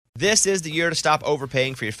This is the year to stop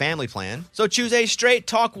overpaying for your family plan. So choose a Straight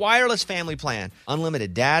Talk Wireless family plan.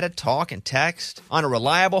 Unlimited data, talk, and text on a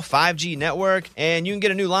reliable 5G network. And you can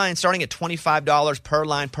get a new line starting at $25 per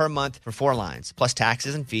line per month for 4 lines, plus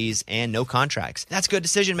taxes and fees and no contracts. That's good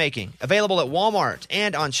decision making. Available at Walmart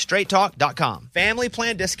and on straighttalk.com. Family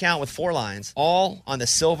plan discount with 4 lines, all on the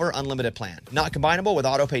Silver Unlimited plan. Not combinable with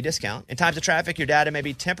auto pay discount. In times of traffic, your data may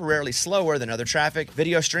be temporarily slower than other traffic.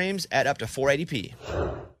 Video streams at up to 480p.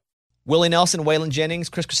 Willie Nelson, Waylon Jennings,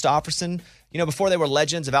 Chris Christopherson. You know, before they were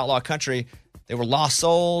legends of outlaw country, they were lost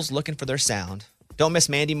souls looking for their sound. Don't miss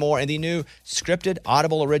Mandy Moore and the new scripted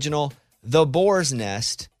Audible original, The Boar's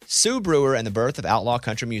Nest, Sue Brewer and the Birth of Outlaw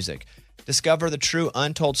Country Music. Discover the true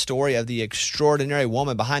untold story of the extraordinary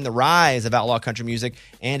woman behind the rise of outlaw country music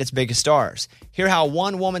and its biggest stars. Hear how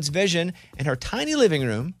one woman's vision in her tiny living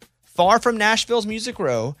room, far from Nashville's Music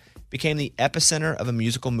Row, became the epicenter of a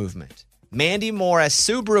musical movement. Mandy Moore as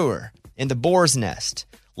Sue Brewer in The Boar's Nest.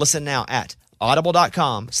 Listen now at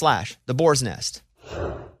audible.com/The Boar's Nest.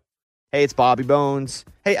 Hey, it's Bobby Bones.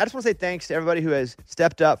 Hey, I just want to say thanks to everybody who has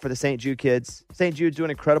stepped up for the St. Jude kids. St. Jude's doing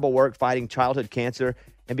incredible work fighting childhood cancer.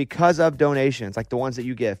 And because of donations like the ones that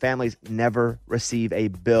you give, families never receive a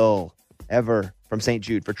bill ever from St.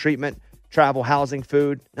 Jude for treatment, travel, housing,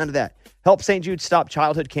 food, none of that. Help St. Jude stop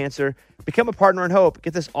childhood cancer. Become a partner in hope.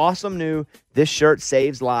 Get this awesome new This Shirt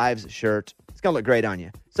Saves Lives shirt. It's going to look great on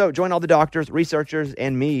you. So join all the doctors, researchers,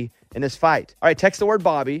 and me in this fight. All right, text the word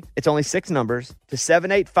Bobby. It's only 6 numbers to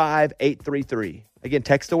 785-833. Again,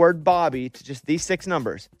 text the word Bobby to just these 6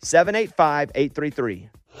 numbers, 785-833.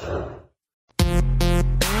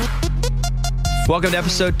 Welcome to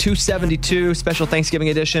episode 272, special Thanksgiving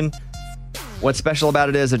edition. What's special about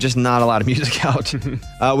it is there's just not a lot of music out.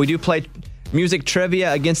 We do play music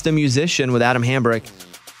trivia against a musician with Adam Hambrick.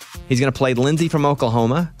 He's going to play Lindsay from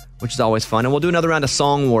Oklahoma, which is always fun. And we'll do another round of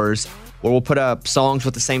Song Wars where we'll put up songs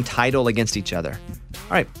with the same title against each other. All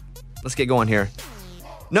right, let's get going here.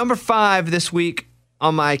 Number 5 this week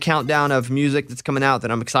on my countdown of music that's coming out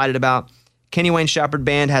that I'm excited about. Kenny Wayne Shepherd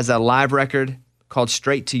Band has a live record called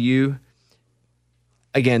Straight to You.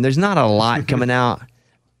 Again, there's not a lot coming out.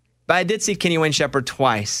 But I did see Kenny Wayne Shepherd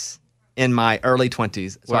twice in my early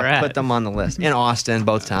 20s. So I put them on the list. In Austin,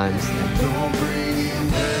 both times.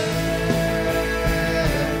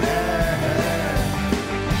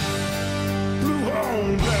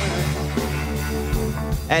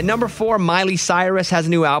 At number 4, Miley Cyrus has a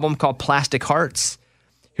new album called Plastic Hearts.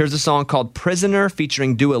 Here's a song called Prisoner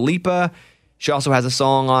featuring Dua Lipa. She also has a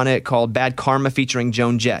song on it called Bad Karma featuring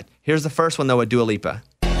Joan Jett. Here's the first one, though, with Dua Lipa.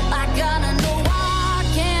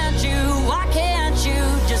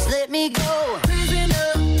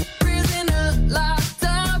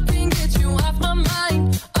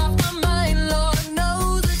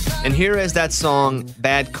 And here is that song,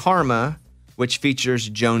 Bad Karma, which features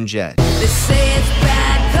Joan Jett. They say it's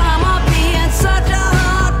bad karma being such a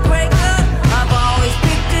heartbreaker. I've always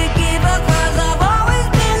picked a giver 'cause I've always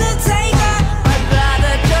been a taker. I'd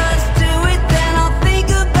rather just do it than I'll think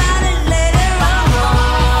about it later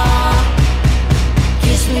on.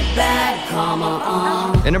 Kiss me bad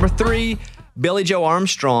karma. And number 3, Billie Joe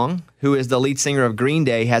Armstrong, who is the lead singer of Green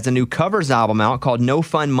Day, has a new covers album out called No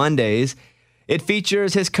Fun Mondays. It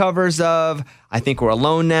features his covers of I Think We're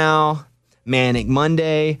Alone Now, Manic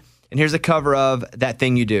Monday, and here's a cover of That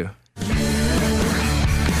Thing You Do.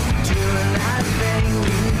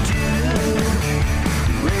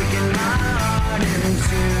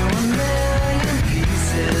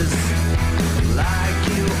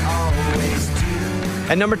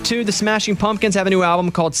 At number 2, the Smashing Pumpkins have a new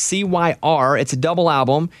album called CYR. It's a double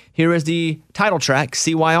album. Here is the title track,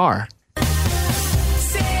 CYR.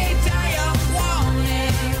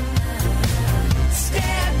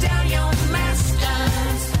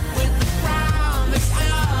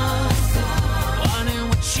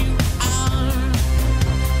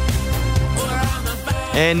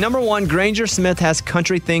 And number 1, Granger Smith has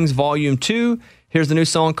Country Things Volume 2. Here's the new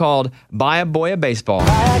song called Buy a Boy a Baseball.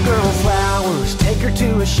 Buy a girl flowers, take her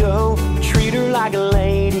to a show, treat her like a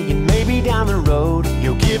lady, and maybe down the road,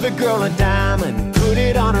 you'll give a girl a diamond, put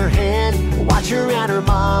it on her hand, watch her and her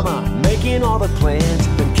mama making all the plans,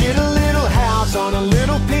 then get a little house on a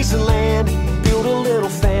little piece of land, build a little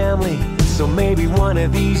family, so maybe one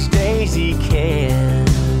of these days he can,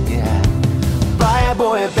 yeah. Buy a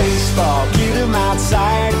boy a baseball, get him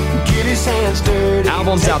outside, get his hands dirty.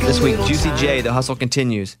 Album's out this week. Juicy J, The Hustle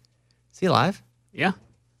Continues. Is he alive? Yeah.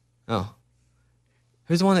 Oh.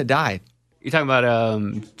 Who's the one that died? You talking about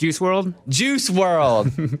Juice WRLD? Juice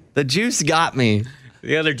WRLD. The juice got me.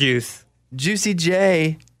 The other Juice. Juicy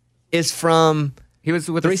J is from He was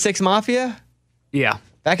with 3 6 Mafia? Yeah.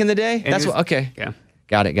 Back in the day? And That's he was- what, okay. Yeah.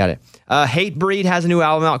 Got it. Hatebreed has a new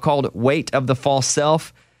album out called Weight of the False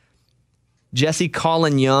Self. Jesse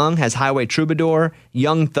Colin Young has Highway Troubadour.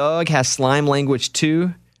 Young Thug has Slime Language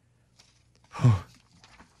 2.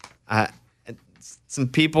 Some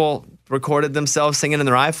people recorded themselves singing in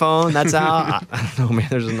their iPhone. That's out. I don't know, man.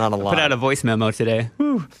 There's not a lot. Put out a voice memo today.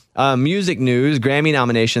 Music news, Grammy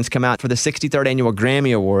nominations come out for the 63rd Annual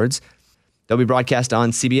Grammy Awards. They'll be broadcast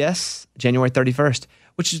on CBS January 31st,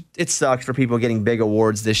 it sucks for people getting big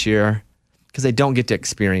awards this year because they don't get to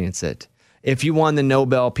experience it. If you won the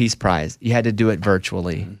Nobel Peace Prize, you had to do it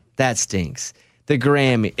virtually. That stinks. The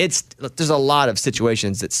Grammy, there's a lot of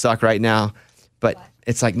situations that suck right now, but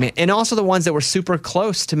it's like, man, and also the ones that were super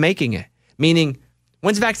close to making it, meaning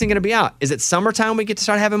when's the vaccine going to be out? Is it summertime we get to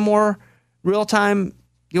start having more real-time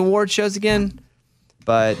award shows again?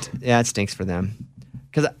 But yeah, it stinks for them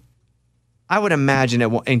because I would imagine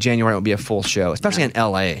in January it will be a full show, especially in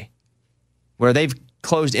LA, where they've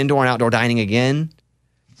closed indoor and outdoor dining again.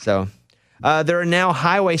 So there are now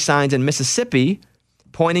highway signs in Mississippi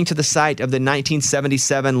pointing to the site of the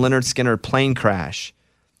 1977 Leonard Skinner plane crash.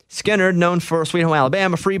 Skinner, known for Sweet Home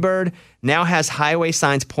Alabama, Freebird, now has highway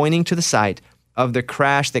signs pointing to the site of the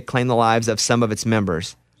crash that claimed the lives of some of its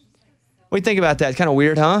members. What do you think about that? It's kind of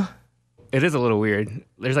weird, huh? It is a little weird.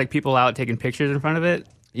 There's like people out taking pictures in front of it.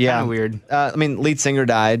 Yeah. Kind of weird. Lead singer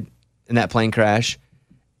died in that plane crash.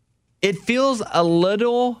 It feels a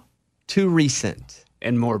little too recent.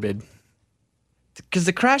 And morbid. Because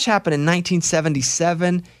the crash happened in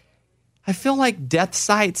 1977. I feel like death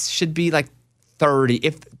sites should be like 30.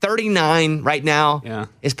 If 39 right now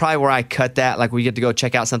is probably where I cut that. Like we get to go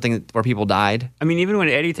check out something where people died. I mean, even when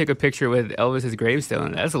Eddie took a picture with Elvis's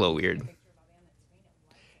gravestone, that's a little weird.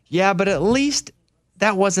 Yeah, but at least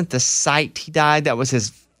that wasn't the site he died. That was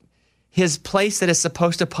his place that is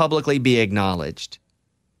supposed to publicly be acknowledged.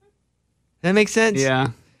 That makes sense? Yeah.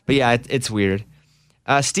 But yeah, it's weird.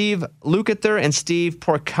 Steve Lukather and Steve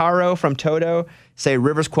Porcaro from Toto say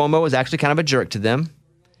Rivers Cuomo is actually kind of a jerk to them,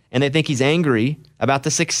 and they think he's angry about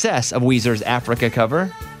the success of Weezer's Africa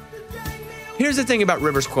cover. Here's the thing about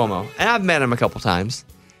Rivers Cuomo, and I've met him a couple times.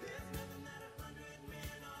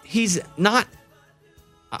 He's not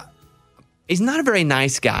a very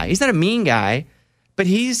nice guy. He's not a mean guy, but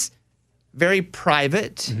he's very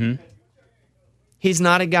private. Mm-hmm. He's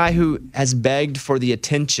not a guy who has begged for the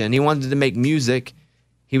attention. He wanted to make music.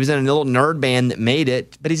 He was in a little nerd band that made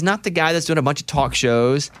it, but he's not the guy that's doing a bunch of talk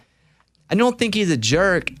shows. I don't think he's a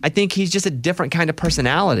jerk. I think he's just a different kind of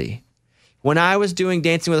personality. When I was doing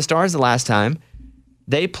Dancing with the Stars the last time,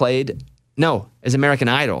 they played, as American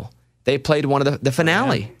Idol. They played one of the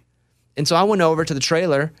finale. Yeah. And so I went over to the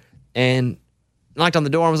trailer and knocked on the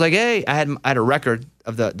door and was like, hey, I had a record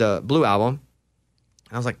of the Blue album.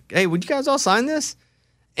 I was like, hey, would you guys all sign this?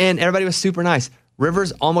 And everybody was super nice.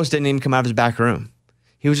 Rivers almost didn't even come out of his back room.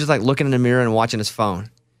 He was just like looking in the mirror and watching his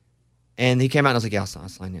phone. And he came out and I was like, yeah, I'll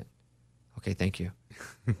sign it. Okay, thank you.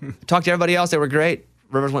 Talked to everybody else. They were great.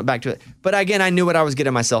 Rivers went back to it. But again, I knew what I was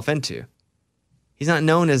getting myself into. He's not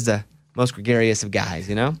known as the most gregarious of guys,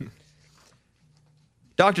 you know?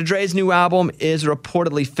 Dr. Dre's new album is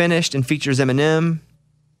reportedly finished and features Eminem.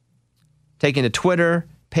 Taking to Twitter,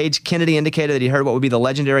 Paige Kennedy indicated that he heard what would be the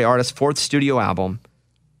legendary artist's fourth studio album.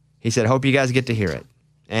 He said, hope you guys get to hear it.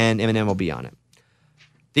 And Eminem will be on it.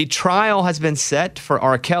 The trial has been set for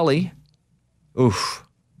R. Kelly. Oof.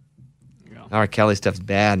 Yeah. R. Kelly stuff's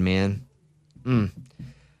bad, man.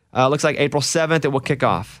 Looks like April 7th it will kick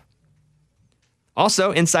off.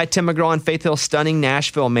 Also, inside Tim McGraw and Faith Hill's stunning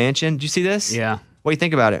Nashville mansion. Did you see this? Yeah. What do you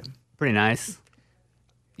think about it? Pretty nice.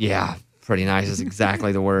 Yeah, pretty nice is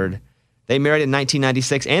exactly the word. They married in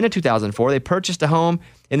 1996 and in 2004. They purchased a home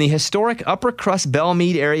in the historic Upper Crust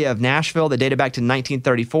Belmead area of Nashville that dated back to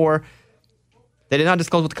 1934. They did not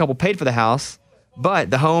disclose what the couple paid for the house,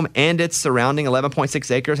 but the home and its surrounding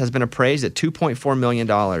 11.6 acres has been appraised at $2.4 million.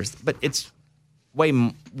 But it's way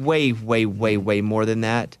more than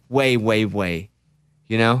that. Way.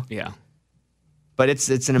 You know? Yeah. But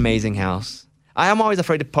it's an amazing house. I am always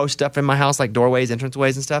afraid to post stuff in my house, like doorways,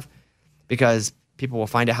 entranceways, and stuff, because people will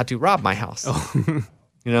find out how to rob my house. Oh.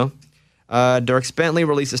 You know? Dierks Bentley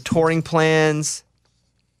releases touring plans.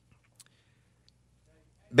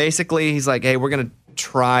 Basically, he's like, hey, we're going to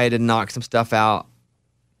try to knock some stuff out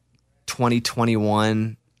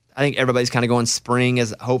 2021. I think everybody's kind of going spring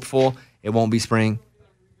as hopeful. It won't be spring.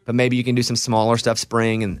 But maybe you can do some smaller stuff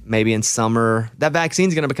spring and maybe in summer. That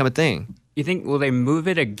vaccine's going to become a thing. You think, will they move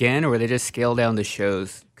it again or will they just scale down the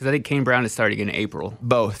shows? Because I think Kane Brown is starting in April.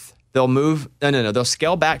 Both. They'll move. No. They'll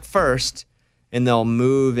scale back first and they'll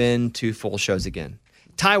move into full shows again.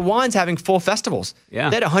 Taiwan's having full festivals. Yeah.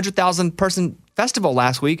 They had a 100,000 person festival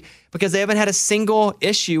last week because they haven't had a single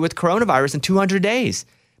issue with coronavirus in 200 days.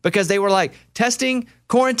 Because they were like, testing,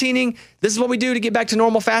 quarantining, this is what we do to get back to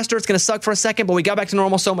normal faster. It's going to suck for a second, but we got back to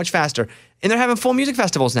normal so much faster. And they're having full music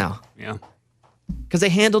festivals now Yeah. because they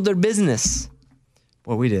handled their business.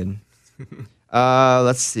 Well, we did.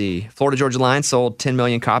 Let's see. Florida Georgia Line sold 10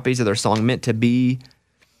 million copies of their song Meant to Be.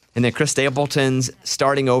 And then Chris Stapleton's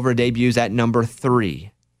Starting Over debuts at number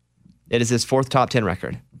 3. It is his 4th top 10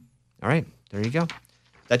 record. All right, there you go.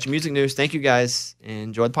 That's your music news. Thank you, guys.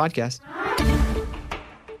 Enjoy the podcast.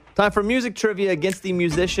 Time for music trivia against the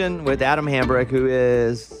musician with Adam Hambrick, who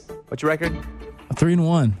is, what's your record?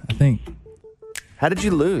 3-1, I think. How did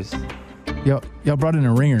you lose? Y'all brought in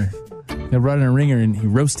a ringer. Y'all brought in a ringer, and he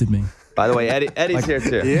roasted me. By the way, Eddie's here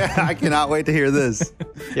too. Yeah, I cannot wait to hear this.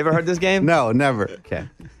 You ever heard this game? No, never. Okay.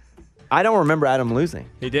 I don't remember Adam losing.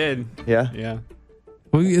 He did. Yeah? Yeah.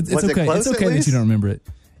 Well, it's Was it okay. close It's at okay that least? you don't remember it.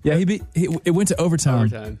 Yeah, it went to overtime.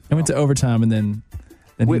 Overtime. It went to overtime, and then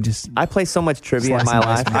he just. I play so much trivia in Slice my and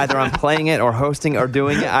dice life. me. Either I'm playing it or hosting or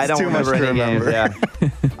doing it. I don't too much remember to any games. remember. Yeah.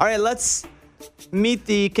 All right, let's meet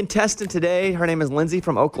the contestant today. Her name is Lindsay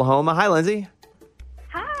from Oklahoma. Hi, Lindsay.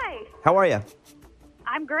 Hi, How are you?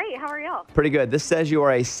 I'm great. How are y'all? Pretty good. This says you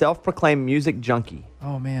are a self-proclaimed music junkie.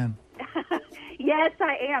 Oh man. Yes,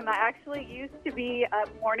 I am. I actually used to be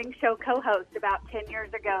a morning show co-host about 10 years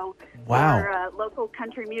ago Wow. for a local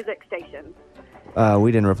country music station.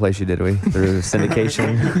 We didn't replace you, did we? Through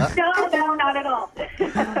syndication? No, not at all.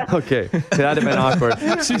 Okay. That'd have been awkward.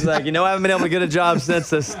 She's like, I haven't been able to get a job since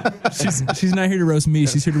this. She's not here to roast me.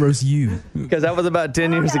 She's here to roast you. Because that was about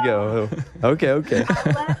 10 years ago. Okay.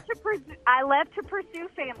 I love to pursue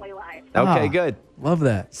family life. Okay, Ah. good. Love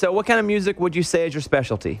that. So what kind of music would you say is your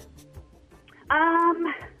specialty?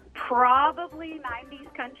 Probably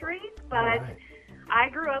 90s country, but I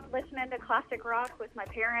grew up listening to classic rock with my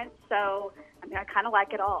parents, so I kind of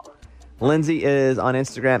like it all. Lindsay is on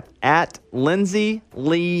Instagram at Lindsay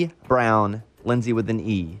Lee Brown. Lindsay with an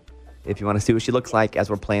E. If you want to see what she looks like as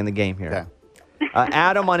we're playing the game here. Okay.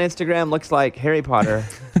 Adam on Instagram looks like Harry Potter.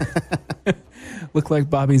 Look like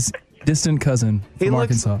Bobby's distant cousin from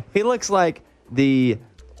Arkansas. He looks like the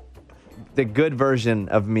good version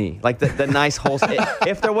of me, like the nice wholesome.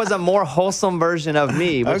 If there was a more wholesome version of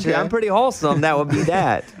me, which Okay. I'm pretty wholesome, that would be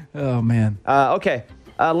that. Oh man. Okay,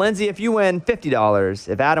 Lindsay, if you win $50,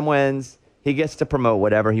 if Adam wins, he gets to promote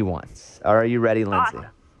whatever he wants. Are you ready, Lindsay? Awesome.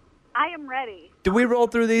 I am ready. Do we roll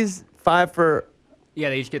through these 5 for? Yeah,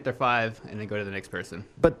 they each get their 5 and then go to the next person.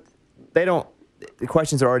 But they don't. The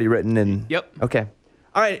questions are already written in. Yep. Okay.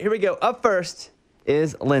 All right, here we go. Up first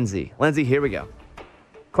is Lindsay. Lindsay, here we go.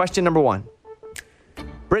 Question number 1.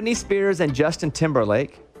 Britney Spears and Justin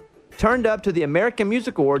Timberlake turned up to the American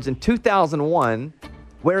Music Awards in 2001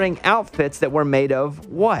 wearing outfits that were made of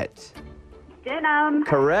what? Denim.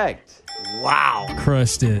 Correct. Wow.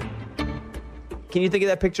 Crushed it. Can you think of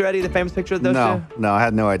that picture, Eddie? The famous picture of those two? No, I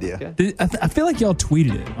had no idea. Okay. I feel like y'all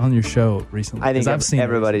tweeted it on your show recently. I think 'cause I've seen it.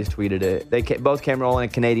 everybody's tweeted it. They both came rolling in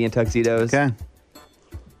Canadian tuxedos. Okay.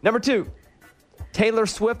 Number 2. Taylor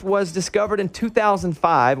Swift was discovered in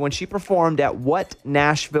 2005 when she performed at what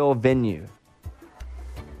Nashville venue?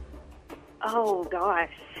 Oh, gosh.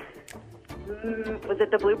 Was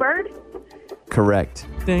it the Bluebird? Correct.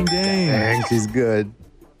 Dang, dang. Dang, she's good.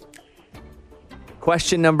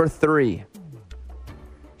 Question number 3.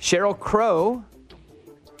 Sheryl Crow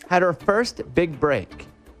had her first big break.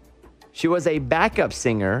 She was a backup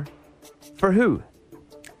singer for who?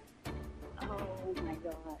 Oh, my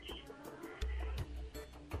gosh.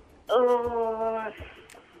 Oh.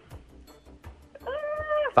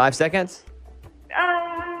 5 seconds.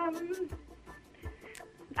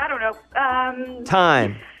 I don't know.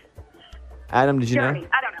 Time. Adam, did you Journey. know?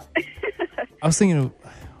 I don't know. I was thinking of,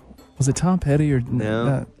 was it Tom Petty or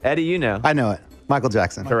No. Eddie, you know. I know it. Michael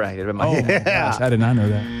Jackson. Correct. It'd been Oh Michael. my gosh, I did not know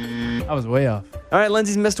that. I was way off. All right,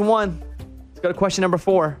 Lindsay's missed 1. Let's go to question number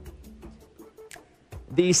 4.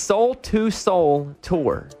 The Soul to Soul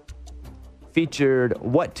tour featured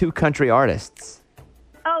what 2 country artists?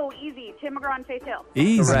 Oh, easy. Tim McGraw and Faith Hill.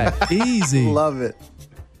 Easy. Correct. Easy. Love it.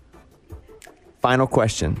 Final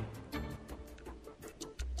question.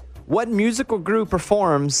 What musical group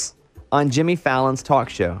performs on Jimmy Fallon's talk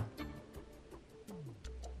show?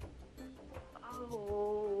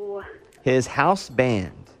 Oh. His house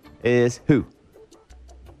band is who?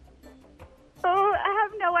 Oh, I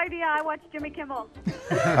have no idea. I watch Jimmy Kimmel.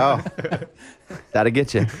 Oh, That'll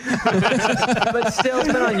get you. But still, it's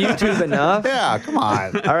been on YouTube enough. yeah, come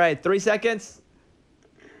on. All right, 3 seconds.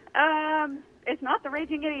 It's not the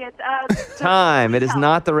Raging Idiots. Time. It is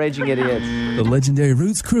not the Raging Idiots. The legendary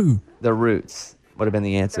Roots crew. The Roots would have been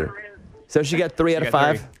the answer. So she got 3 out of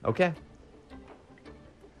 5. Okay.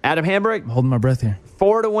 Adam Hambrick, I'm holding my breath here.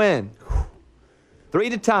 4 to win, 3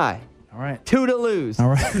 to tie, All right. 2 to lose. All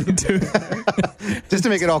right. Just to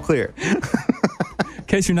make it all clear. In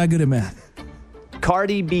case you're not good at math.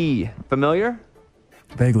 Cardi B, familiar?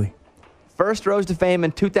 Vaguely. First rose to fame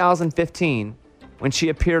in 2015 when she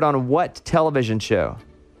appeared on what television show?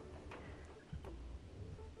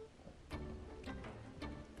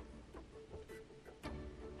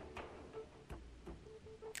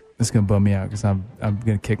 This is going to bum me out because I'm going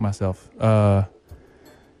to kick myself.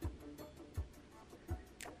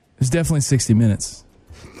 It's definitely 60 Minutes.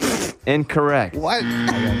 Incorrect. What?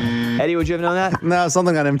 Eddie, would you have known that? No,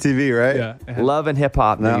 something on MTV, right? Yeah. Love and Hip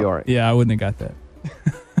Hop, No. New York. Yeah, I wouldn't have got that.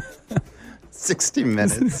 60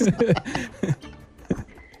 Minutes.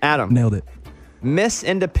 Adam, Nailed it. Miss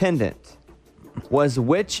Independent was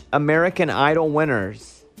which American Idol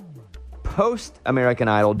winner's post-American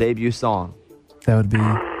Idol debut song? That would be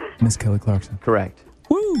Miss Kelly Clarkson. Correct.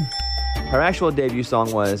 Woo! Her actual debut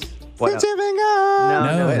song was what? Put your finger on.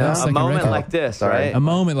 No, that's A like a Moment record. Like This, Sorry. right? A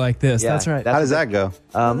moment like this. Yeah, That's right. How does that go?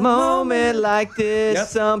 A moment like this, Yep.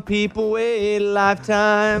 some people wait a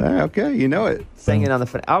lifetime. Okay, you know it. Singing on the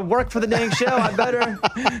phone. I work for the dang show. I better.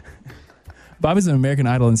 Bobby's an American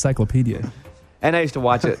Idol encyclopedia. And I used to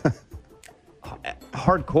watch it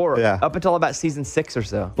hardcore Yeah. up until about season 6 or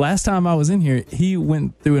so. Last time I was in here, he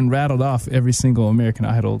went through and rattled off every single American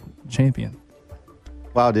Idol champion.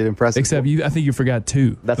 Wow, dude, impressive. Except you, I think you forgot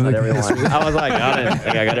 2. That's not everyone. I was like, I didn't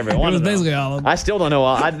think I got every It one was of them. basically all of them. I still don't know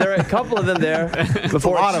all. There are a couple of them there.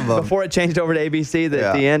 Before lot of them. Before it changed over to ABC, at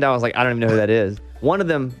Yeah. the end, I was like, I don't even know who that is. One of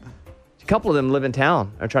them, a couple of them live in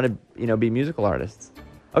town. Are trying to, be musical artists.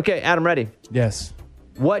 Okay, Adam, ready? Yes.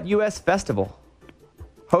 What U.S. festival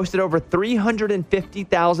hosted over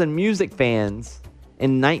 350,000 music fans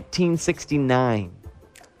in 1969?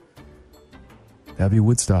 That'd be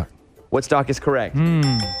Woodstock. Woodstock is correct.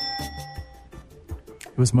 It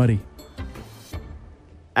was muddy.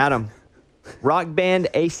 Adam, rock band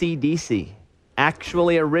AC/DC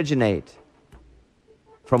actually originate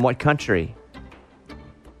from what country?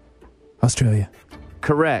 Australia.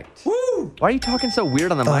 Correct. Woo! Why are you talking so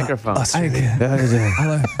weird on the microphone? I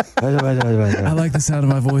like the sound of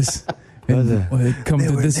my voice. And when it comes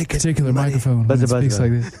to this particular microphone, when it speaks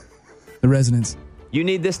like this. The resonance. You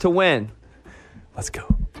need this to win. Let's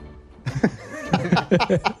go.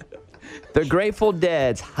 The Grateful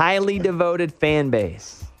Dead's highly devoted fan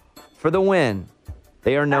base. For the win,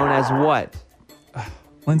 they are known as what?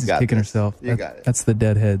 Lindsay's got kicking this. herself. You got it. That's the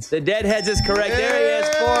Deadheads. The Deadheads is correct. There he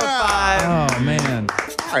is, 4 of 5. Oh, man.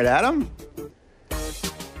 All right, Adam.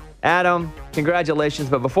 Adam, congratulations.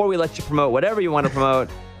 But before we let you promote whatever you want to promote,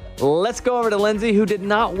 let's go over to Lindsay, who did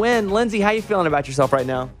not win. Lindsay, how you feeling about yourself right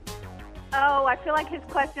now? Oh, I feel like his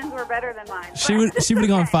questions were better than mine. She would have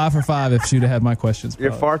gone 5 for 5 if she'd have had my questions.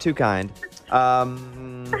 You're probably. far too kind. I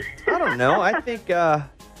don't know. I think,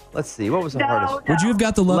 let's see. What was the hardest? Would you have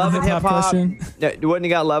got the love and hip hop question? No, you wouldn't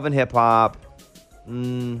have got love and hip hop.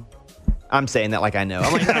 I'm saying that like I know.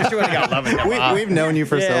 I'm like, no, she wouldn't have got love and hip hop. We've known you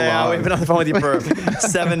for so Yeah, long. we've been on the phone with you for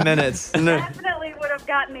 7 minutes. Definitely would have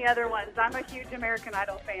gotten the other ones. I'm a huge American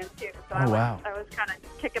Idol fan too, so I was kind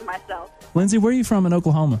of kicking myself. Lindsay, where are you from in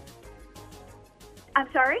Oklahoma? I'm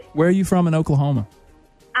sorry? Where are you from in Oklahoma?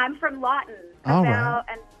 I'm from Lawton, All about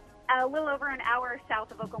a little over an hour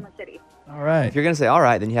south of Oklahoma City. All right. If you're going to say all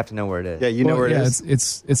right, then you have to know where it is. Yeah, you know where it is.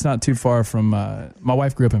 It's not too far from. My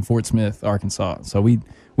wife grew up in Fort Smith, Arkansas, so we'd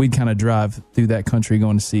kind of drive through that country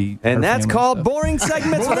going to see. And her that's family called and stuff. Boring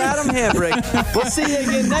Segments with Adam Hambrick. We'll see you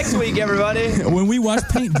again next week, everybody. When we watch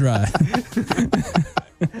paint dry.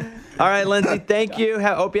 All right, Lindsay, thank you.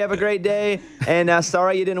 Hope you have a great day. And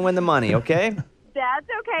sorry you didn't win the money, okay? That's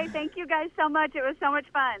okay. Thank you guys so much. It was so much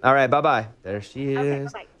fun. All right, bye-bye. There she Okay,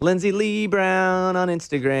 is. bye-bye. Lindsay Lee Brown on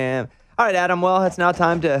Instagram. All right, Adam, well, it's now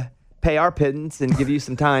time to pay our pittance and give you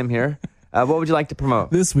some time here. What would you like to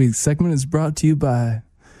promote? This week's segment is brought to you by.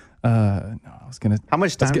 No, I was gonna. How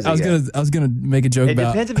much time does I was he gonna. get? I was gonna make a joke It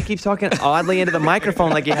about. depends if he keeps talking oddly into the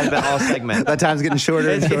microphone like he has been all segment. That time's getting shorter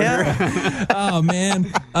and shorter. Yeah. Oh man,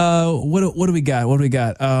 what do we got? What do we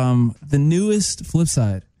got? The newest flip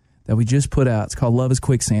side that we just put out. It's called Love Is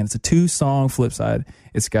Quicksand. It's a 2-song flip side.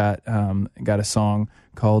 It's got a song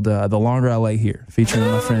called The Longer I Lay Here, featuring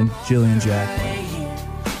my friend Jillian Jack.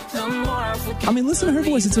 I mean, listen to her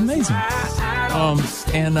voice; it's amazing.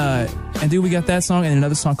 And dude, we got that song and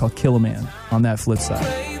another song called Kill a Man on that flip side.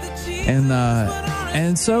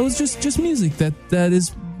 And so it's just music that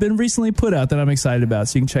is been recently put out that I'm excited about.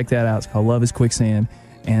 So you can check that out. It's called Love is Quicksand.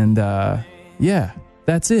 And yeah,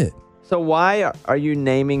 that's it. So why are you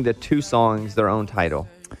naming the two songs their own title?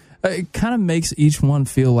 It kind of makes each one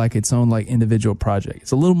feel like its own like individual project.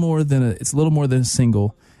 It's a little more than a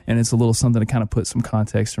single, and it's a little something to kind of put some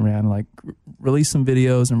context around, like release some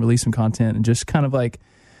videos and release some content, and just kind of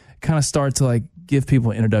start to like give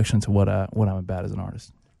people an introduction to what I'm about as an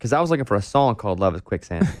artist. Because I was looking for a song called Love is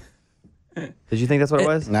Quicksand. Did you think that's what it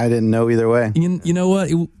was? And I didn't know either way. You know what?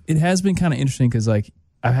 It has been kind of interesting because like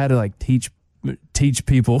I've had to like teach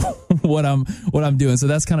people what I'm doing, so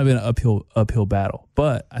that's kind of been an uphill battle.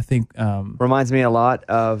 But I think Reminds me a lot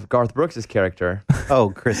of Garth Brooks' character.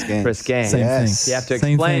 Oh, Chris Gaines. Chris Gaines. Same Yes. thing. You have to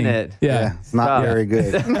Same explain thing. it. Yeah. It's not very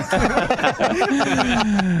good.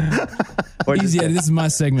 Easy. This is my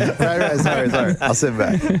segment. right. Sorry. I'll sit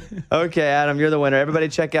back. Okay, Adam, you're the winner. Everybody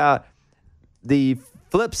check out the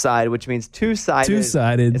flip side, which means two-sided.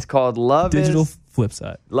 Two-sided. It's called Digital flip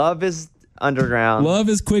side. Love is Underground. Love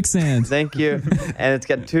is Quicksand. Thank you. And it's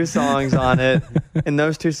got two songs on it. And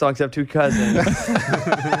those two songs have two cousins.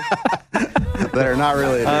 They're not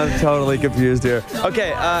really. I'm totally confused here.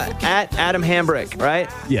 Okay, at Adam Hambrick, right?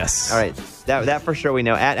 Yes. All right. That for sure we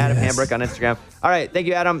know. At Adam Yes. Hambrick on Instagram. All right. Thank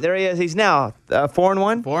you, Adam. There he is. He's now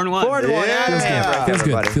 4-1. 4-1. 4-1. Yeah. Adam Hambrick, Feels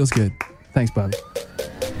everybody. good. Feels good. Thanks, Bobby.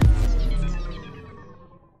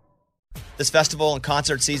 This festival and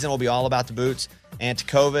concert season will be all about the boots, and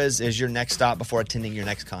Tecovas is your next stop before attending your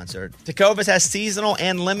next concert. Tecovas has seasonal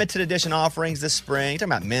and limited edition offerings this spring. You're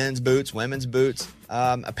talking about men's boots, women's boots,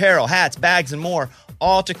 apparel, hats, bags, and more.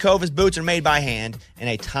 All Tecovas boots are made by hand in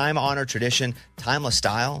a time-honored tradition, timeless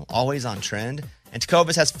style, always on trend. And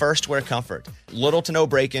Tecovas has first wear comfort, little to no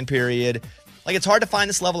break-in period. Like, it's hard to find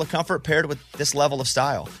this level of comfort paired with this level of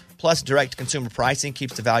style. Plus, direct consumer pricing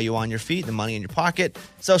keeps the value on your feet, the money in your pocket.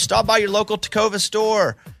 So stop by your local Tecova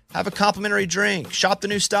store, have a complimentary drink, shop the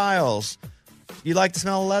new styles. You like the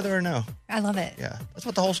smell of leather or no? I love it. Yeah, that's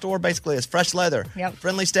what the whole store basically is. Fresh leather, Yep.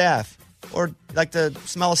 friendly staff. Or like the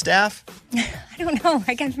smell of staff? I don't know.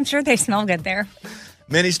 I'm sure they smell good there.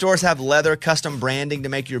 Many stores have leather custom branding to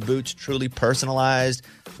make your boots truly personalized.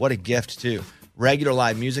 What a gift, too. Regular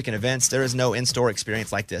live music and events, there is no in-store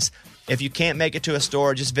experience like this. If you can't make it to a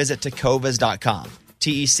store, just visit tecovas.com.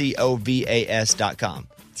 Tecovas.com.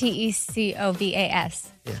 Tecovas.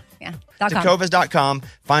 Yeah. Yeah. .com. Tecovas.com.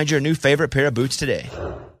 Find your new favorite pair of boots today.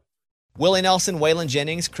 Willie Nelson, Waylon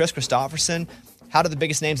Jennings, Chris Christopherson. How did the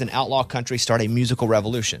biggest names in outlaw country start a musical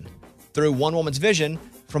revolution? Through one woman's vision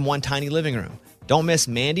from one tiny living room. Don't miss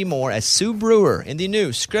Mandy Moore as Sue Brewer in the new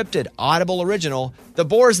scripted Audible original, The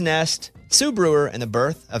Boar's Nest, Sue Brewer and the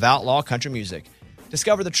Birth of Outlaw Country Music.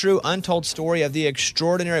 Discover the true untold story of the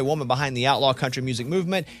extraordinary woman behind the outlaw country music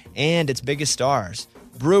movement and its biggest stars.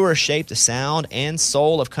 Brewer shaped the sound and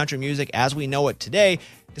soul of country music as we know it today,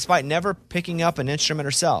 despite never picking up an instrument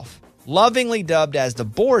herself. Lovingly dubbed as the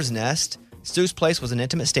Boar's Nest, Sue's place was an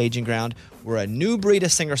intimate staging ground where a new breed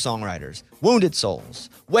of singer-songwriters, wounded souls,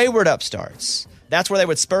 wayward upstarts, that's where they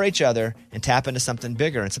would spur each other and tap into something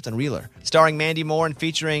bigger and something realer. Starring Mandy Moore and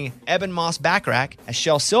featuring Eben Moss Backrack as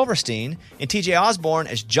Shel Silverstein and TJ Osborne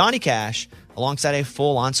as Johnny Cash, alongside a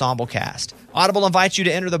full ensemble cast. Audible invites you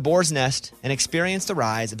to enter the Boar's Nest and experience the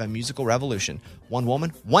rise of a musical revolution. One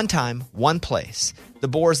woman, one time, one place. The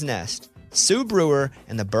Boar's Nest, Sue Brewer,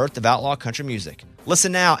 and the birth of outlaw country music.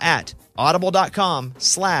 Listen now at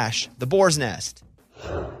audible.com/The Boar's Nest.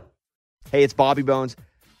 Hey, it's Bobby Bones.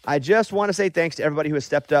 I just want to say thanks to everybody who has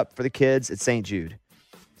stepped up for the kids at St. Jude.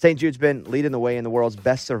 St. Jude's been leading the way in the world's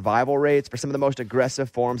best survival rates for some of the most aggressive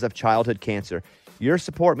forms of childhood cancer. Your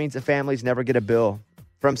support means that families never get a bill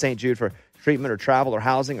from St. Jude for treatment or travel or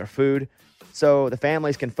housing or food, so the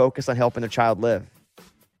families can focus on helping their child live.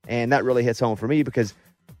 And that really hits home for me because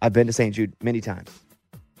I've been to St. Jude many times.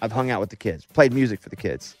 I've hung out with the kids, played music for the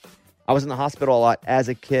kids. I was in the hospital a lot as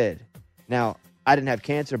a kid. Now, I didn't have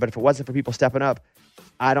cancer, but if it wasn't for people stepping up,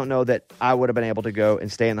 I don't know that I would have been able to go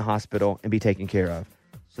and stay in the hospital and be taken care of.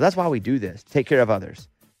 So that's why we do this, take care of others.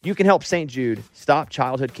 You can help St. Jude stop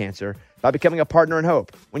childhood cancer by becoming a partner in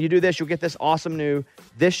hope. When you do this, you'll get this awesome new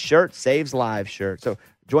This Shirt Saves Lives shirt. So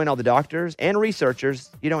join all the doctors and researchers,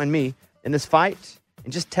 and me, in this fight,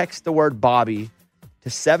 and just text the word Bobby to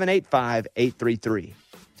 785-833.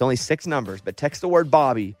 It's only 6 numbers, but text the word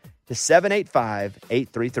Bobby to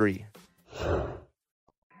 785-833.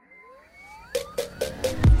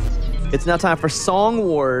 It's now time for Song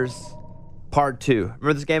Wars Part 2.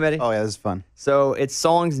 Remember this game, Eddie? Oh, yeah, this is fun. So it's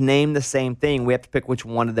songs named the same thing. We have to pick which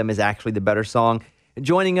one of them is actually the better song.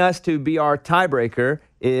 Joining us to be our tiebreaker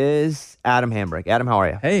is Adam Hambrick. Adam, how are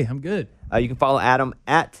you? Hey, I'm good. You can follow Adam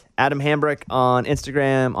at Adam Hambrick on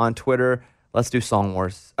Instagram, on Twitter. Let's do Song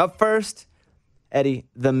Wars. Up first, Eddie,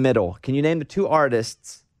 The Middle. Can you name the 2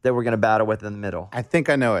 artists that we're going to battle with in the middle? I think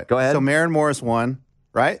I know it. Go ahead. So Maren Morris won,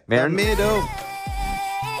 right? Maren? The middle.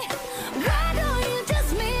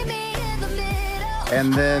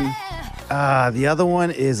 And then the other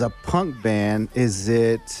one is a punk band. Is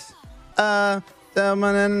it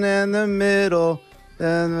someone in the middle?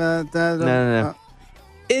 No.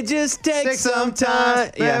 It just takes some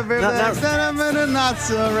time. Yeah, Not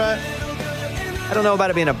so right. I don't know about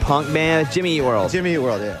it being a punk band. Jimmy Eat World. Jimmy Eat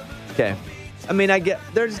World, yeah. Okay. I mean, I get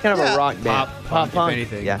they're just kind of a rock band. Pop punk, if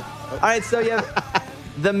anything. Yeah. All right, so you have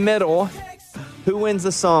The Middle. Who wins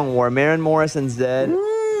the song war? Maren Morris and Zed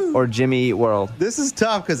or Jimmy Eat World? This is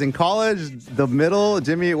tough because in college, The Middle,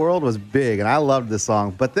 Jimmy Eat World was big, and I loved this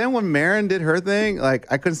song. But then when Maren did her thing, like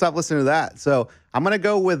I couldn't stop listening to that. So I'm gonna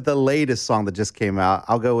go with the latest song that just came out.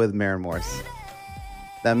 I'll go with Maren Morris.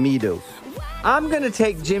 The Middle. I'm going to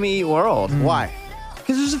take Jimmy Eat World. Why?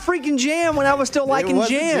 Because it was a freaking jam when I was still liking was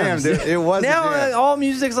a jam, jams. dude. It was a now jam. all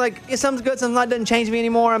music's like, something's good, something's not, doesn't change me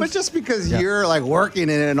anymore. But just because you're like working in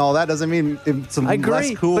it and all that doesn't mean it's I agree,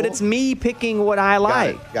 less cool. but it's me picking what I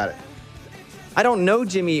like. Got it. I don't know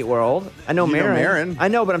Jimmy Eat World. I know You know Maren. Maren. I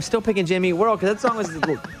know, but I'm still picking Jimmy Eat World because that song was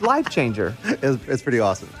a life changer. It's pretty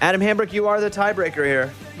awesome. Adam Hambrick, you are the tiebreaker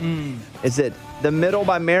here. Is it The Middle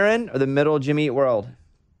by Maren or The Middle Jimmy Eat World?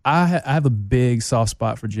 I have a big soft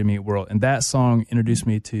spot for Jimmy Eat World, and that song introduced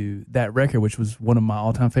me to that record, which was one of my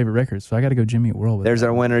all-time favorite records. So I got to go Jimmy Eat World with There's that.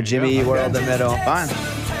 our winner, Jimmy Eat World, The Middle. Fine.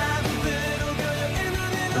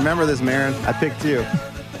 Remember this, Maren. I picked you.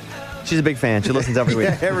 She's a big fan. She listens every week.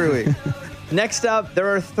 Yeah, every week. Next up, there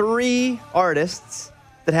are 3 artists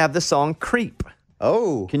that have the song Creep.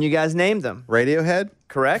 Oh. Can you guys name them? Radiohead?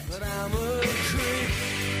 Correct?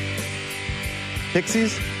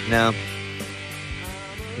 Pixies? No.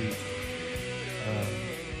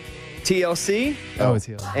 TLC Oh, it's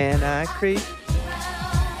here. and I Creep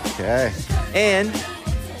Okay. and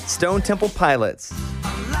Stone Temple Pilots.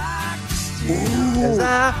 'Cause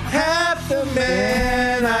I Half the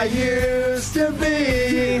man I used to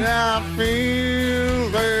be. I feel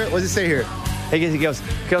what does it say here? He goes,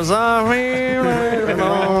 'cause I You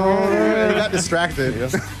got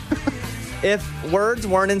distracted. If words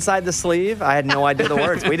weren't inside the sleeve, I had no idea the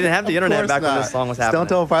words. We didn't have the internet back when this song was happening. Stone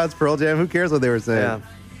Temple Pilots, Pearl Jam. Who cares what they were saying? Yeah.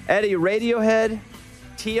 Eddie, Radiohead,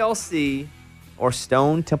 TLC, or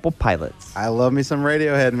Stone Temple Pilots? I love me some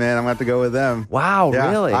Radiohead, man. I'm going to have to go with them. Wow, Yeah,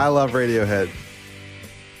 really? I love Radiohead.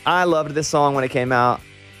 I loved this song when it came out,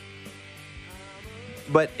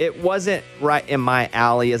 but it wasn't right in my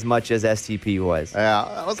alley as much as STP was.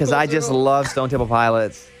 Yeah. Because I just love Stone Temple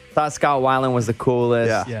Pilots. Thought Scott Weiland was the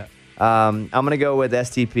coolest. Yeah. Yeah. I'm going to go with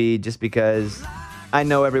STP just because I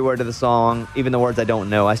know every word of the song, even the words I don't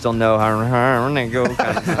know. I still know how to go.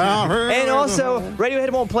 And also, Radiohead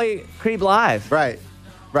won't play Creep live. Right.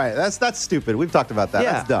 That's stupid. We've talked about that.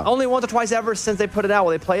 Yeah, That's dumb. only once or twice ever since they put it out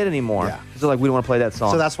will they play it anymore. Yeah. So like, we don't want to play that song.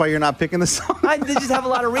 So that's why you're not picking the song. I they just have a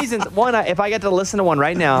lot of reasons. One, if I get to listen to one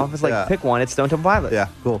right now, if it's like, Yeah. pick one, it's Stone Temple Pilots. Yeah,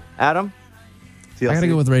 cool. Adam? TLC. I got to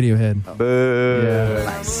go with Radiohead. Boo. Yeah.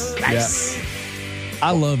 Nice. Yeah.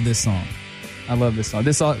 I love this song. I love this song.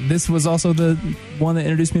 This was also the one that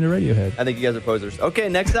introduced me to Radiohead. I think you guys are posers. Okay,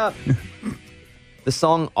 next up. The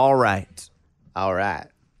song All Right. All right.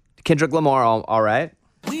 Kendrick Lamar, All Right.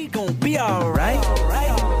 We gon' be alright.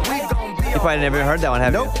 You probably never heard that one,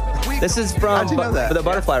 have Nope. you? This is from How'd you know that? the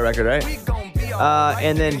Butterfly record, right?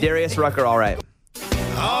 And then Darius Rucker, All Right.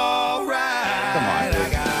 Come on,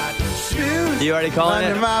 dude. You already calling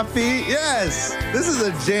Under it? my feet. Yes. This is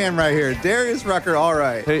a jam right here. Darius Rucker, all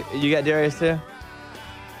right. Who, you got Darius too?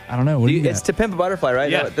 I don't know. What do you It's got? To Pimp a Butterfly,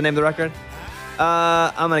 right? Yeah. The name of the record?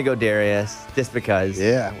 I'm going to go Darius, just because.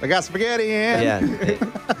 Yeah. We got spaghetti in. Yeah.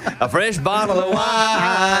 A fresh bottle of wine.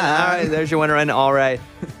 All right, there's your winner and All Right.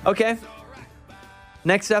 Okay.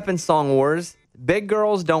 Next up in Song Wars, Big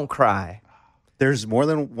Girls Don't Cry. There's more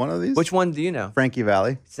than one of these? Which one do you know? Frankie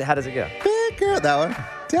Valley. So how does it go? Big girl. That one.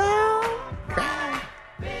 Don't cry.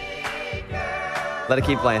 Let it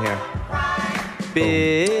keep playing here.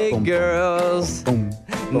 Big boom, girls, Boom.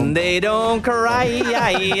 they don't cry.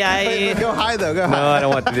 Go high, though. Go high. No, I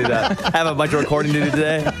don't want to do that. I have a bunch of recording to do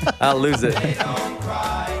today. I'll lose it.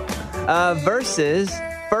 Versus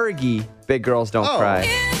Fergie, Big Girls Don't Oh. Cry.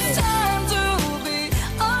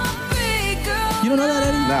 You don't know that,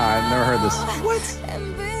 Eddie? No, I've never heard this.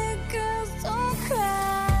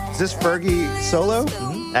 Is this Fergie solo?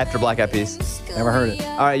 After Black Eyed Peas. Never heard it.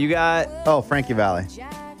 All right, you got... Oh, Frankie Valley.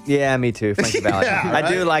 Yeah, me too. Frankie Valley. Yeah, I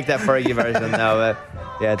do right? like that Fergie version, though. But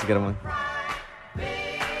yeah, it's a good one.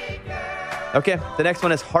 Okay, the next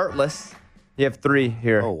one is Heartless. You have 3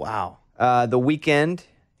 here. Oh, wow. The Weeknd.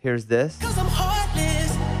 Here's this. You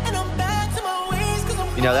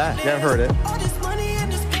know that? Yeah, I've heard it.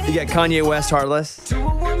 You got Kanye West, Heartless. You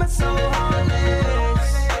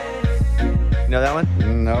know that one?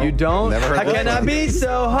 No. You don't? Never heard How this can I one. be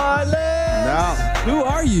so heartless? No. Who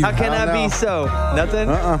are you? How can I I, don't be know. so? Nothing?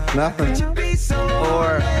 Nothing.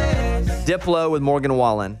 Or Diplo with Morgan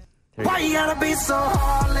Wallen. Why you gotta be so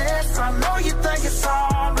heartless? I know you think it's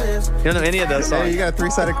harmless. You don't know any of those songs. Hey, you got a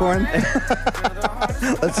 3-sided coin?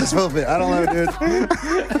 Let's just flip it. I don't know, dude.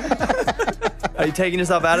 Are you taking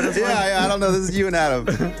yourself out of this one? Yeah, I don't know. This is you and Adam.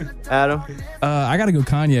 Adam? I gotta go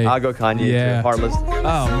Kanye. I'll go Kanye. Yeah. Too. Heartless.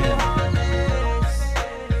 Oh man.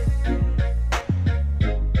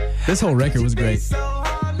 This whole record was great. All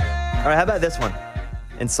right, how about this one?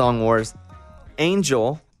 In Song Wars.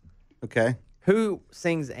 Angel. Okay. Who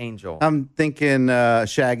sings Angel? I'm thinking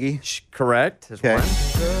Shaggy. Correct. There's Okay.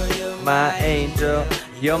 one. My angel,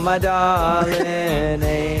 you're my darling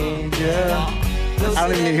angel. I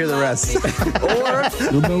don't even need to hear the rest.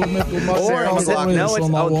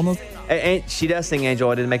 She does sing Angel.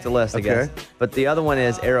 I didn't make the list, I guess. Okay. But the other one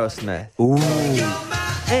is Aerosmith. Ooh.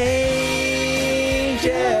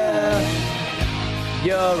 Angel,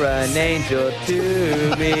 you're an angel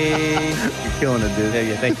to me. You're killing it, dude.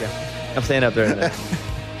 Yeah, thank you. I'm staying up there.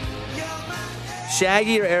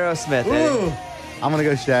 Shaggy or Aerosmith? Ooh. Eddie? I'm going to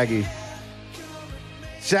go Shaggy.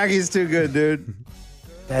 Shaggy's too good, dude.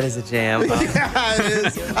 That is a jam. Yeah, it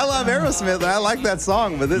is. I love Aerosmith, and I like that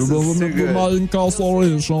song, but this is too good.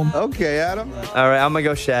 Okay, Adam. All right, I'm going to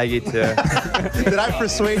go Shaggy, too. Did I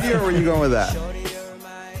persuade you, or were you going with that?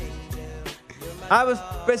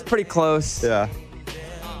 It's pretty close. Yeah.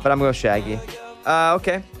 But I'm going to go Shaggy.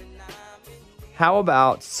 Okay. How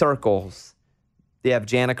about Circles? They have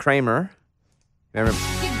Jana Kramer. Remember?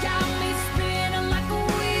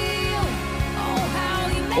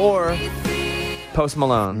 Or Post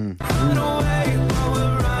Malone.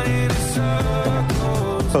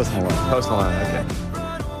 Post Malone. Post Malone, okay.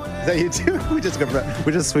 Is that you too? We just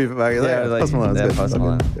sweep it back. Yeah, like, Post Malone's yeah, good. Post Okay,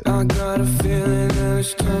 Malone. good. I got a feeling that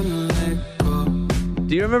it's time to let go.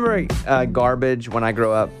 Do you remember Garbage When I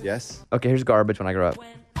Grow Up? Yes. Okay, here's Garbage When I Grow Up.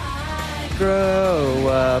 Grow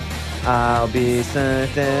up, I'll be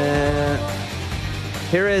something.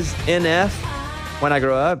 Here is NF When I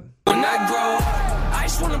Grow Up. When I grow up, I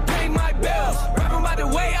just wanna pay my bills. Rapping by the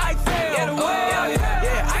way I feel.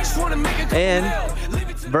 Yeah, I just wanna make a And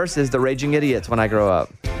versus the Raging Idiots When I Grow Up.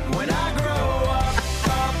 When I grow up.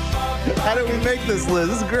 How did we make this list?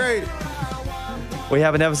 This is great. We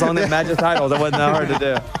haven't have a song that matches titles. That wasn't that hard to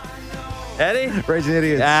do. Eddie? Raging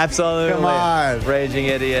Idiots. Absolutely. Come on. Raging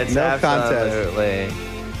Idiots. No contest. Absolutely.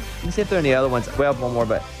 Let me see if there are any other ones. We have one more,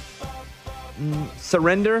 but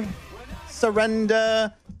Surrender.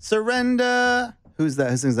 Surrender. Who's that?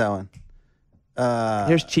 Who sings that one?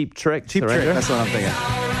 Here's Cheap Trick. Cheap Surrender. Trick. That's what I'm thinking.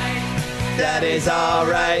 That is all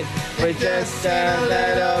right. We're just a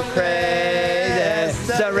little crazy.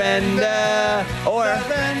 Surrender. Or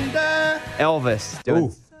Elvis. Do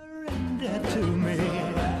it.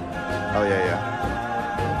 Oh, yeah.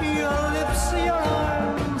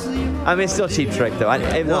 I mean, it's still Cheap Trick, though. I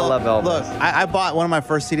love Elvis. Look, I bought one of my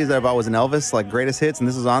first CDs that I bought was an Elvis, like Greatest Hits, and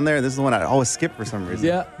this was on there. This is the one I always skip for some reason.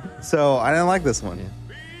 Yeah. So I didn't like this one.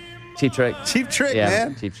 Cheap Trick. Cheap Trick, Yeah,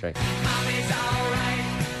 man. Cheap Trick.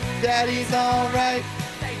 Daddy's all right.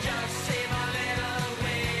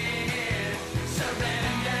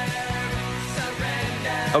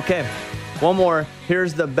 Okay, one more.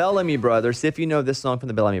 Here's the Bellamy Brothers. See if you know this song from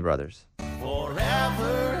the Bellamy Brothers.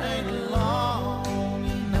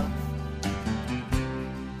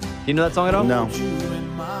 You know that song at all? No.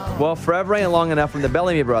 Well, Forever Ain't Long Enough from the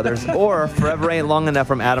Bellamy Brothers, or Forever Ain't Long Enough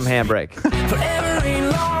from Adam Hambrick. Forever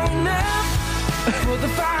ain't long enough for the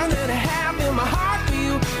fire that I have in my heart for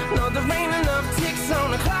you. No, there ain't enough ticks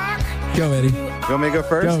on the clock. Go, Eddie. You want me to go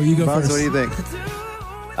first? Go, you go Bones, first. What do you think?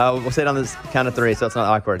 We'll say it on the count of 3, so it's not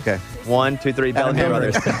awkward. Okay. 1, 2, 3, Adam Bellamy Hambrick.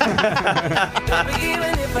 Brothers.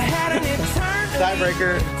 Even if I had an eternity.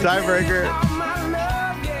 Tiebreaker. All my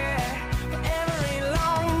love, yeah. Forever ain't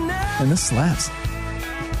long enough. And this slaps.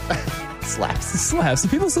 Slaps. Slaps. Do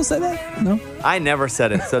people still say that? No. I never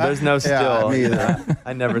said it, so there's no still. me either.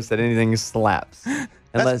 I never said anything slaps.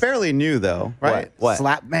 That's fairly new, though, right? What?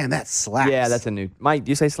 Slap. Man, that slaps. Yeah, that's a new. Mike,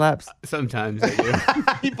 do you say slaps? Sometimes I do.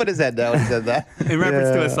 He put his head down when he said that. In reference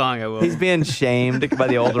to a song, I will. He's being shamed by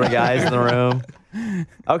the older guys in the room.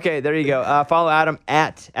 Okay, there you go. Follow Adam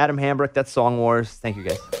at Adam Hambrick. That's Song Wars. Thank you,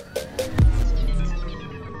 guys.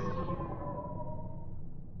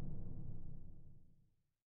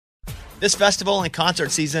 This festival and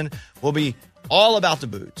concert season will be all about the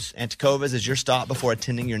boots, and Tecovas is your stop before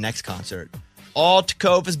attending your next concert. All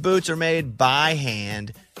Tecovas boots are made by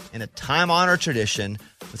hand in a time-honored tradition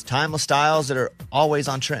with timeless styles that are always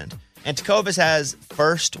on trend. And Tecovas has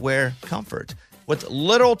first wear comfort with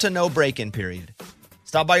little to no break-in period.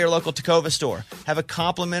 Stop by your local Tecovas store, have a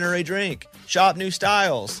complimentary drink, shop new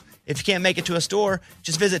styles. If you can't make it to a store,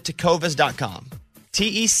 just visit tecovas.com.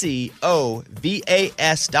 Tecovas.com.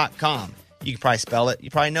 You can probably spell it. You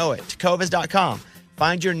probably know it. Tecovas.com.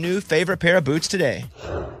 Find your new favorite pair of boots today.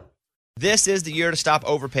 This is the year to stop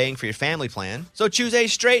overpaying for your family plan. So choose a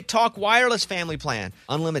Straight Talk Wireless family plan.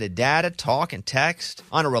 Unlimited data, talk, and text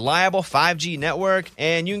on a reliable 5G network.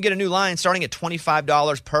 And you can get a new line starting at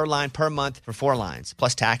 $25 per line per month for 4 lines,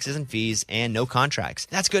 plus taxes and fees and no contracts.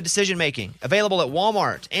 That's good decision making. Available at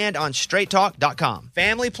Walmart and on straighttalk.com.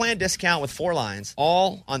 Family plan discount with 4 lines,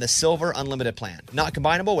 all on the Silver Unlimited plan. Not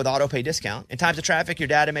combinable with auto pay discount. In times of traffic, your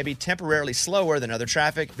data may be temporarily slower than other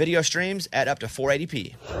traffic. Video streams at up to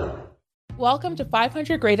 480p. Welcome to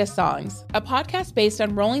 500 Greatest Songs, a podcast based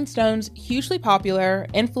on Rolling Stone's hugely popular,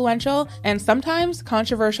 influential, and sometimes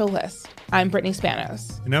controversial list. I'm Brittany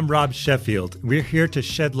Spanos. And I'm Rob Sheffield. We're here to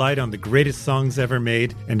shed light on the greatest songs ever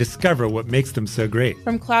made and discover what makes them so great.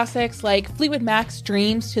 From classics like Fleetwood Mac's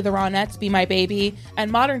Dreams to the Ronettes' Be My Baby,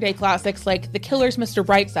 and modern-day classics like The Killer's Mr.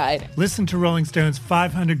 Brightside. Listen to Rolling Stone's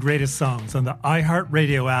 500 Greatest Songs on the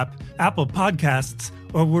iHeartRadio app, Apple Podcasts,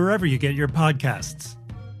 or wherever you get your podcasts.